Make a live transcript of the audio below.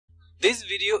This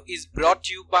video is brought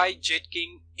to you by Jet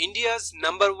King, India's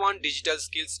 #1 digital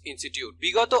skills institute.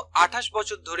 বিগত 28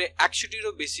 বছর ধরে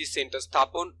 100টিরও বেশি centre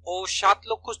স্থাপন ও 7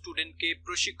 লক্ষ স্টুডেন্টকে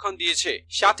প্রশিক্ষণ দিয়েছে।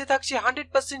 সাথে থাকছে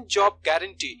 100% জব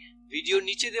গ্যারান্টি। ভিডিও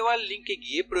নিচে দেওয়া লিংকে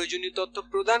গিয়ে প্রয়োজনীয় তথ্য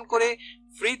প্রদান করে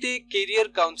ফ্রিতে ক্যারিয়ার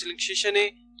কাউন্সেলিং সেশনে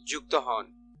যুক্ত হন।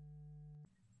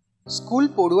 স্কুল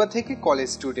পড়ুয়া থেকে কলেজ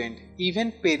স্টুডেন্ট ইভেন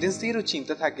পেরেন্টসদেরও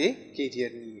চিন্তা থাকে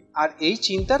কেরিয়ার নিয়ে, আর এই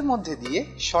চিন্তার মধ্যে দিয়ে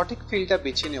সঠিক ফিল্ডটা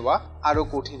বেছে নেওয়া আরো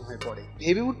কঠিন হয়ে পড়ে।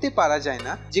 ভেবে উঠতে পারা যায়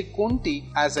না যে কোনটি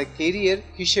অ্যাজ এ কেরিয়ার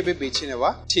হিসেবে বেছে নেওয়া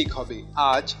ঠিক হবে।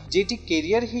 আজ যেটি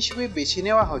কেরিয়ার হিসেবে বেছে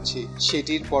নেওয়া হচ্ছে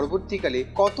সেটির পরবর্তীকালে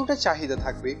কতটা চাহিদা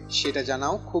থাকবে সেটা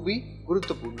জানাও খুবই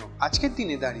গুরুত্বপূর্ণ। আজকের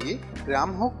দিনে দাঁড়িয়ে গ্রাম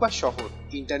হোক বা শহর,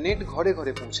 ইন্টারনেট ঘরে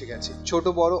ঘরে পৌঁছে গেছে। ছোট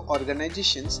বড়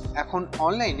অর্গানাইজেশনস এখন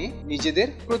অনলাইনে নিজেদের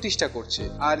প্রতিষ্ঠা করছে,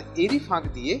 আর এরই ফাঁক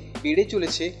দিয়ে বেড়ে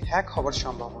চলেছে হ্যাক হওয়ার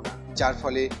সম্ভাবনা, যার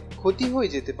ফলে ক্ষতি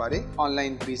হয়ে যেতে পারে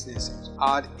অনলাইন বিজনেসের।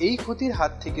 আর এই ক্ষতির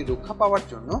হাত থেকে রক্ষা পাওয়ার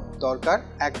জন্য দরকার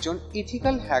একজন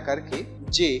ইথিক্যাল হ্যাকারকে,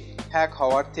 যে হ্যাক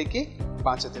হওয়ার থেকে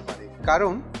বাঁচাতে পারে।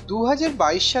 কারণ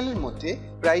 2022 সালের মধ্যে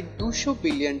প্রায় 200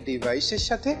 বিলিয়ন ডিভাইসের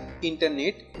সাথে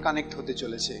ইন্টারনেট কানেক্ট হতে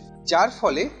চলেছে, যার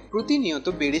ফলে প্রতিনিয়ত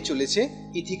বেড়ে চলেছে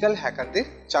ইথিক্যাল হ্যাকারদের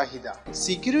চাহিদা।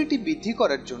 সিকিউরিটি বৃদ্ধি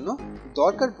করার জন্য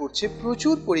দরকার পড়ছে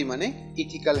প্রচুর পরিমাণে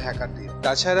ইথিক্যাল হ্যাকারদের।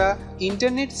 তাছাড়া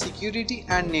ইন্টারনেট সিকিউরিটি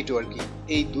অ্যান্ড নেটওয়ার্কিং,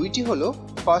 এই দুইটি হলো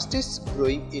ফাস্টেস্ট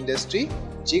গ্রোয়িং ইন্ডাস্ট্রি,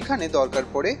 যেখানে দরকার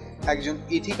পড়ে একজন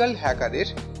ইথিক্যাল হ্যাকারের,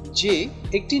 যে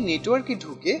একটি নেটওয়ার্কে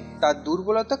ঢুকে তার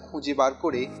দুর্বলতা খুঁজে বার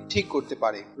করে ঠিক করতে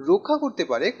পারে, রক্ষা করতে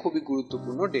পারে খুবই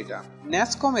গুরুত্বপূর্ণ ডেটা।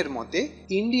 ন্যাসকমের মতে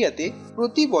ইন্ডিয়াতে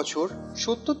প্রতি বছর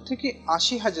 70 থেকে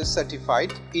 80 হাজার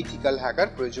সার্টিফাইড ইথিক্যাল হ্যাকার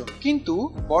প্রয়োজন, কিন্তু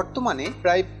বর্তমানে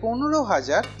প্রায়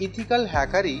 15,000 ইথিক্যাল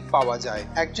হ্যাকারই পাওয়া যায়।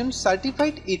 একজন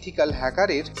সার্টিফাইড ইথিক্যাল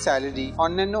হ্যাকারের স্যালারি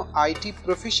অন্যান্য আইটি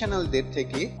প্রফেশনালদের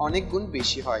থেকে অনেক গুণ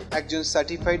বেশি হয়। একজন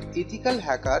certified ethical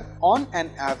hacker on an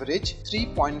average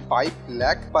 3.5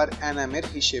 lakh পার অ্যানামের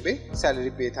হিসেবে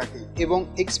স্যালারি পেয়ে থাকে, এবং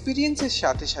এক্সপিরিয়েন্সের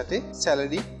সাথে সাথে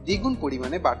স্যালারি দ্বিগুণ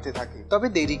পরিমাণে বাড়তে থাকে। তবে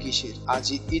দেরি কিসের?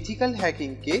 আজই ইথিক্যাল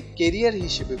হ্যাকিংকে কেরিয়ার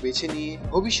হিসেবে বেছে নিয়ে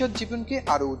ভবিষ্যৎ জীবনকে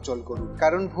আরো উজ্জ্বল করুন,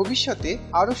 কারণ ভবিষ্যতে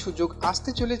আরো সুযোগ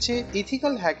আসতে চলেছে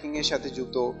ইথিক্যাল হ্যাকিং এর সাথে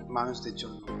যুক্ত মানুষদের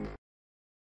জন্য।